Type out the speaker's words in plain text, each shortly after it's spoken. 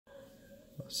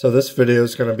So this video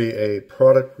is going to be a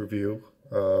product review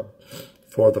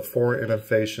for the Fore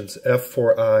Innovations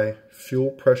F4i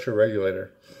fuel pressure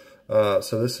regulator.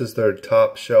 So this is their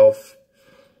top shelf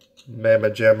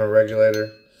Mamma Jamma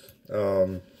regulator.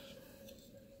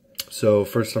 So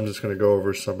first I'm just going to go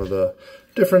over some of the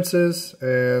differences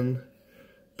and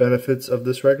benefits of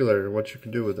this regulator and what you can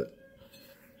do with it.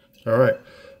 Alright,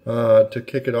 to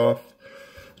kick it off,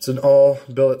 it's an all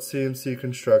billet CNC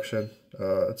construction.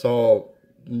 It's all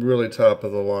really top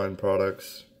of the line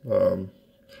products. If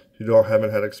you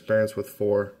haven't had experience with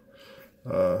Fore,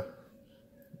 they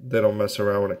don't mess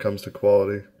around when it comes to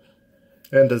quality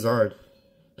and design.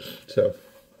 So,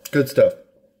 good stuff.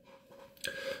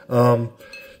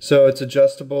 So its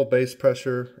adjustable base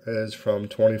pressure is from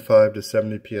 25 to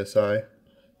 70 psi.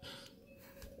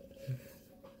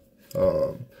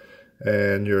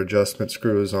 And your adjustment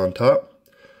screw is on top.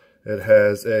 It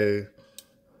has a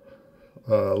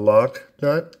lock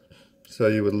nut, so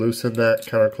you would loosen that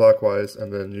counterclockwise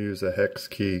and then use a hex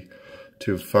key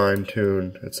to fine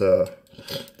tune. It's a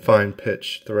fine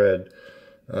pitch thread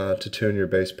to tune your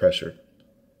base pressure,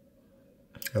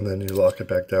 and then you lock it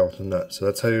back down with the nut. So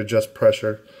that's how you adjust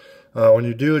pressure. When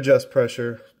you do adjust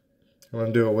pressure, you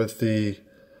want to do it with the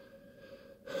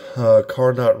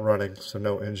car not running, so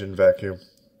no engine vacuum,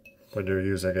 when you're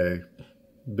using a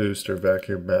boost or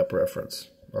vacuum map reference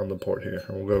on the port here.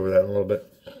 And we'll go over that in a little bit.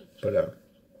 But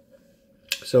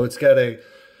so it's got a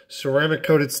ceramic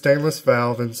coated stainless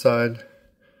valve inside.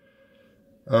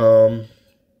 And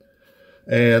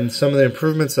some of the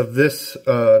improvements of this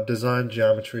design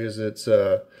geometry is it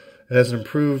has an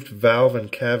improved valve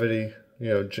and cavity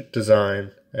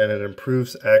design, and it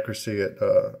improves accuracy at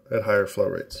higher flow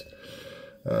rates.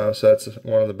 So that's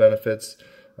one of the benefits.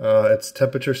 It's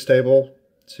temperature stable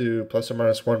to plus or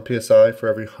minus 1 psi for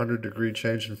every 100-degree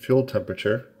change in fuel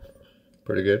temperature.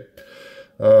 Pretty good.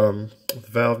 The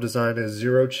valve design is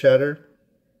zero chatter.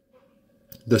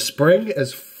 The spring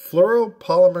is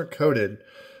fluoropolymer coated.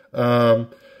 So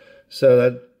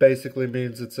that basically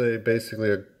means it's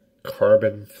basically a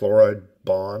carbon fluoride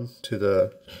bond to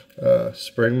the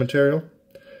spring material.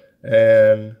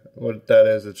 And what that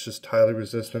is, it's just highly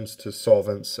resistant to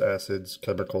solvents, acids,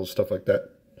 chemicals, stuff like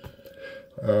that.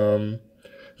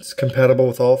 It's compatible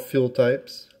with all fuel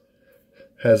types.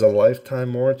 Has a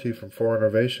lifetime warranty from Fore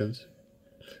Innovations.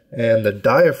 And the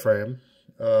diaphragm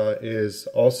is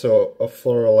also a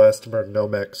fluoroelastomer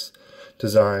Nomex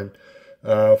design.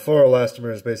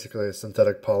 Fluoroelastomer is basically a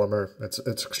synthetic polymer. It's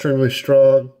extremely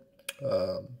strong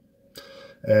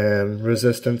and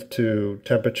resistant to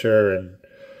temperature and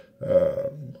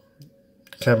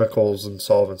chemicals and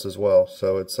solvents as well.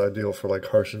 So it's ideal for like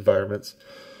harsh environments.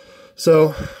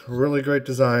 So really great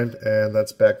design, and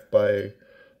that's backed by a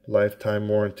lifetime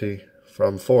warranty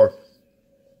from Fore.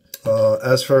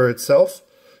 As for itself,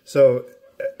 so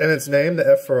in its name, the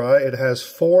F4i, it has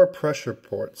 4 pressure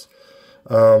ports.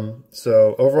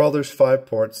 So overall there's 5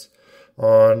 ports.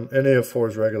 On any of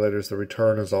Fore's regulators, the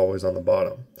return is always on the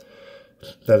bottom.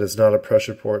 That is not a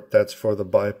pressure port. That's for the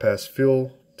bypass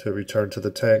fuel to return to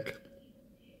the tank.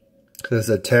 There's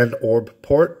a 10 orb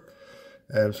port,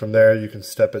 and from there you can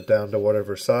step it down to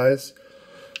whatever size.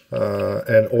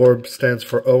 And orb stands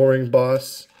for O-ring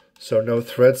boss, so no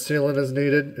thread sealant is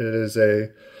needed. It is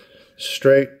a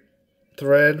straight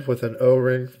thread with an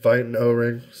O-ring, Viton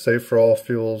O-ring, safe for all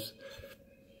fuels.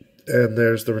 And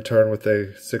there's the return with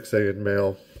a 6A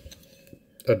male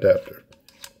adapter.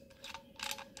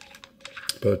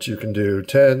 But you can do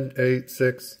 10, 8,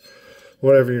 6,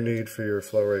 whatever you need for your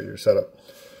flow rate, your setup.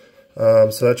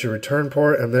 So that's your return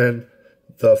port, and then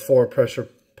the 4 pressure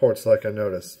ports like I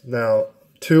noticed. Now,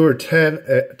 2 are 10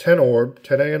 orb,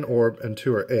 10A and orb, and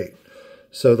 2 are 8.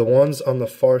 So the ones on the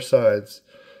far sides,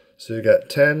 so you got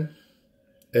 10,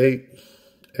 8,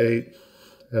 8,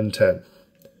 and 10.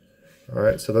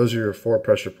 Alright, so those are your 4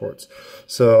 pressure ports.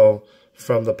 So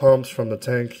from the pumps, from the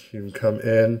tank, you can come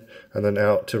in and then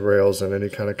out to rails in any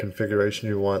kind of configuration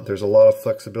you want. There's a lot of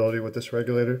flexibility with this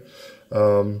regulator.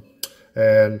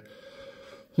 And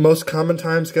most common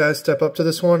times guys step up to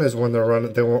this one is when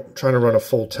they're trying to run a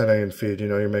full 10A in feed.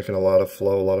 You're making a lot of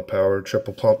flow, a lot of power,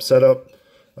 triple pump setup.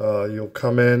 You'll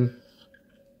come in,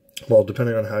 well,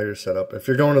 depending on how you're set up. If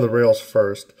you're going to the rails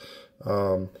first,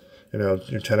 your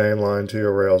 10A in line to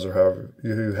your rails or however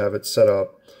you have it set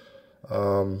up,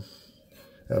 and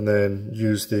then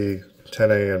use the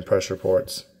 10A and pressure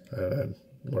ports and then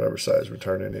whatever size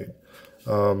return you need.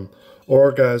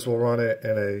 Or guys will run it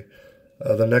in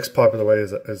the next popular way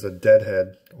is a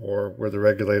deadhead, or where the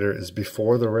regulator is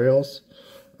before the rails.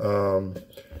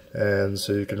 And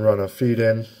so you can run a feed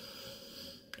in,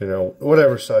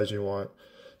 whatever size you want.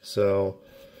 So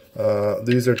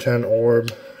these are 10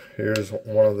 orb. Here's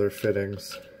one of their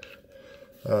fittings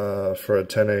for a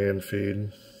 10 AN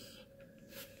feed.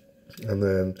 And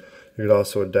then you could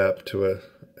also adapt to a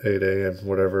 8 AN,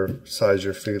 whatever size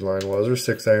your feed line was, or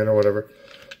 6 AN or whatever.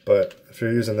 But if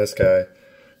you're using this guy,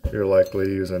 you're likely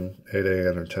using 8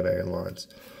 AN or 10 AN lines.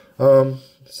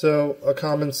 So a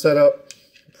common setup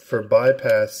for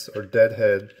bypass or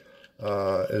deadhead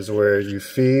is where you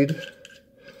feed.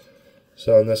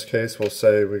 So in this case, we'll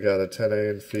say we got a 10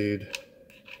 AN feed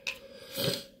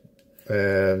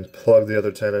and plug the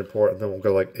other 10 AN port, and then we'll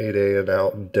go like 8 AN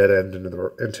out and dead end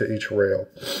into each rail.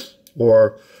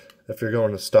 Or if you're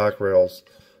going to stock rails,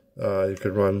 you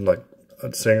could run like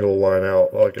a single line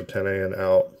out, like a 10 AN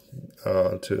out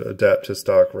to adapt to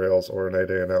stock rails, or an 8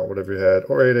 AN out, whatever you had,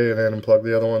 or 8 AN in and plug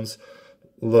the other ones.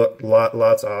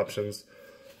 Lots of options.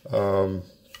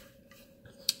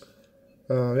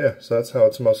 Yeah, so that's how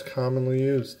it's most commonly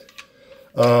used.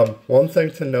 One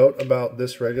thing to note about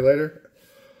this regulator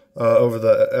over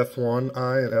the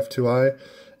F4i and F2i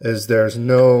is there's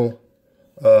no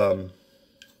 1/8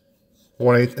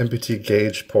 MPT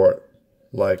gauge port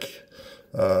like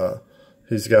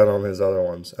he's got on his other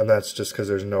ones, and that's just because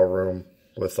there's no room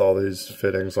with all these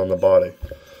fittings on the body.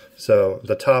 So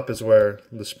the top is where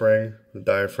the spring, the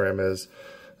diaphragm is,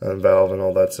 and valve and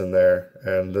all that's in there,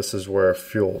 and this is where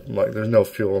fuel, like there's no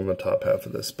fuel in the top half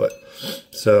of this, but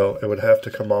so it would have to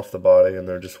come off the body, and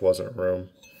there just wasn't room.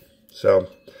 So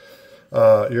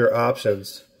your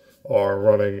options are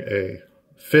running a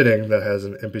fitting that has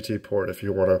an MPT port if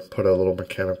you want to put a little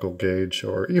mechanical gauge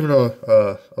or even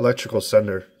a electrical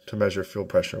sender to measure fuel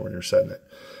pressure when you're setting it.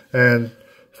 And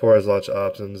Fore has lots of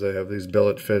options. They have these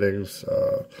billet fittings,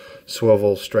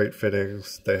 swivel straight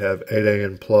fittings. They have 8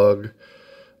 AN plug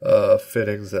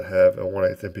fittings that have a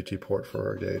 1/8 MPT port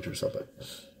for a gauge or something.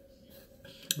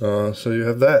 So you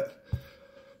have that.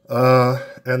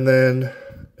 And then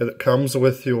it comes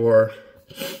with your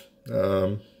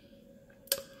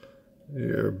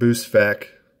boost vac,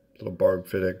 little barb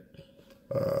fitting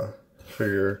for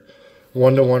your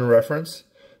 1-to-1 reference.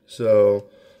 So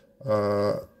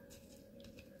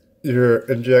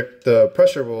the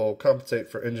pressure will compensate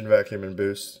for engine vacuum and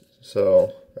boost.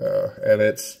 So and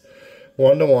it's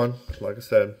 1-to-1, like I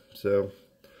said. So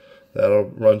that'll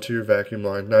run to your vacuum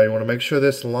line. Now you want to make sure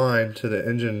this line to the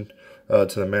engine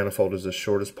to the manifold is as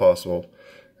short as possible.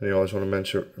 And you always want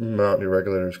to mount your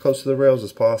regulator as close to the rails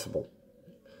as possible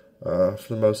for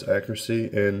the most accuracy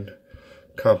in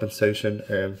compensation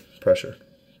and pressure.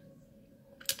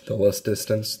 The less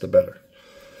distance, the better.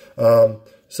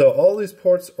 So all these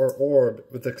ports are orb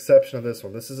with the exception of this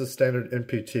one. This is a standard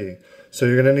MPT. So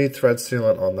you're going to need thread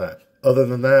sealant on that. Other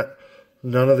than that,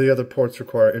 none of the other ports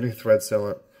require any thread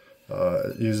sealant.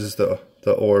 It uses the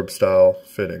orb style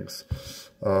fittings.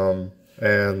 And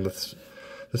the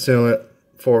sealant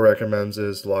Fore recommends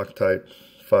is Loctite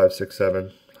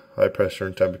 567, high pressure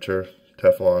and temperature,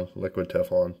 Teflon, liquid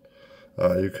Teflon.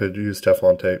 You could use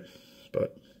Teflon tape,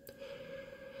 but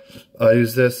I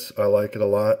use this. I like it a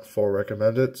lot. Fore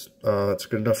recommend it. It's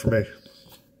good enough for me.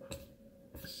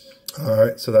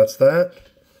 Alright, so that's that.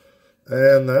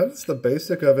 And that's the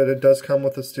basic of it. It does come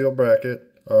with a steel bracket.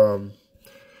 And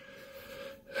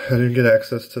you can get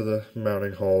access to the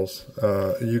mounting holes.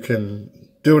 You can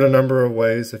do it a number of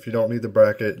ways. If you don't need the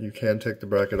bracket, you can take the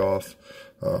bracket off.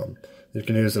 You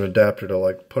can use an adapter to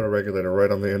like put a regulator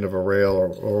right on the end of a rail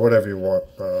or whatever you want.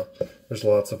 There's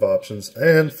lots of options.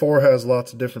 And Fore has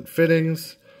lots of different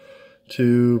fittings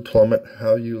to plumb it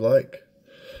how you like.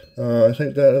 I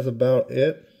think that is about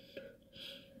it.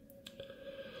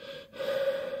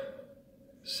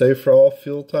 Safe for all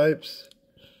fuel types.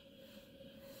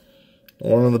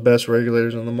 One of the best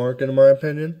regulators on the market, in my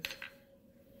opinion.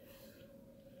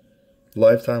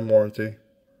 Lifetime warranty.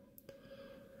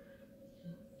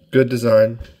 Good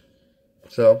design.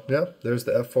 So, yeah, there's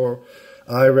the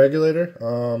F4i regulator.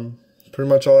 Pretty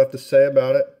much all I have to say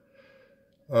about it.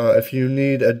 If you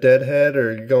need a deadhead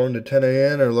or you're going to 10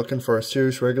 AN or looking for a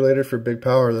serious regulator for big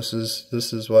power, this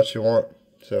is what you want.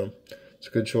 So, it's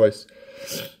a good choice.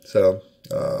 So,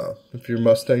 if your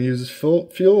Mustang uses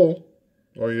fuel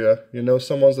or you know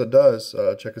someone that does,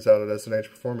 check us out at S&H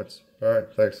Performance. All right,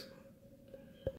 thanks.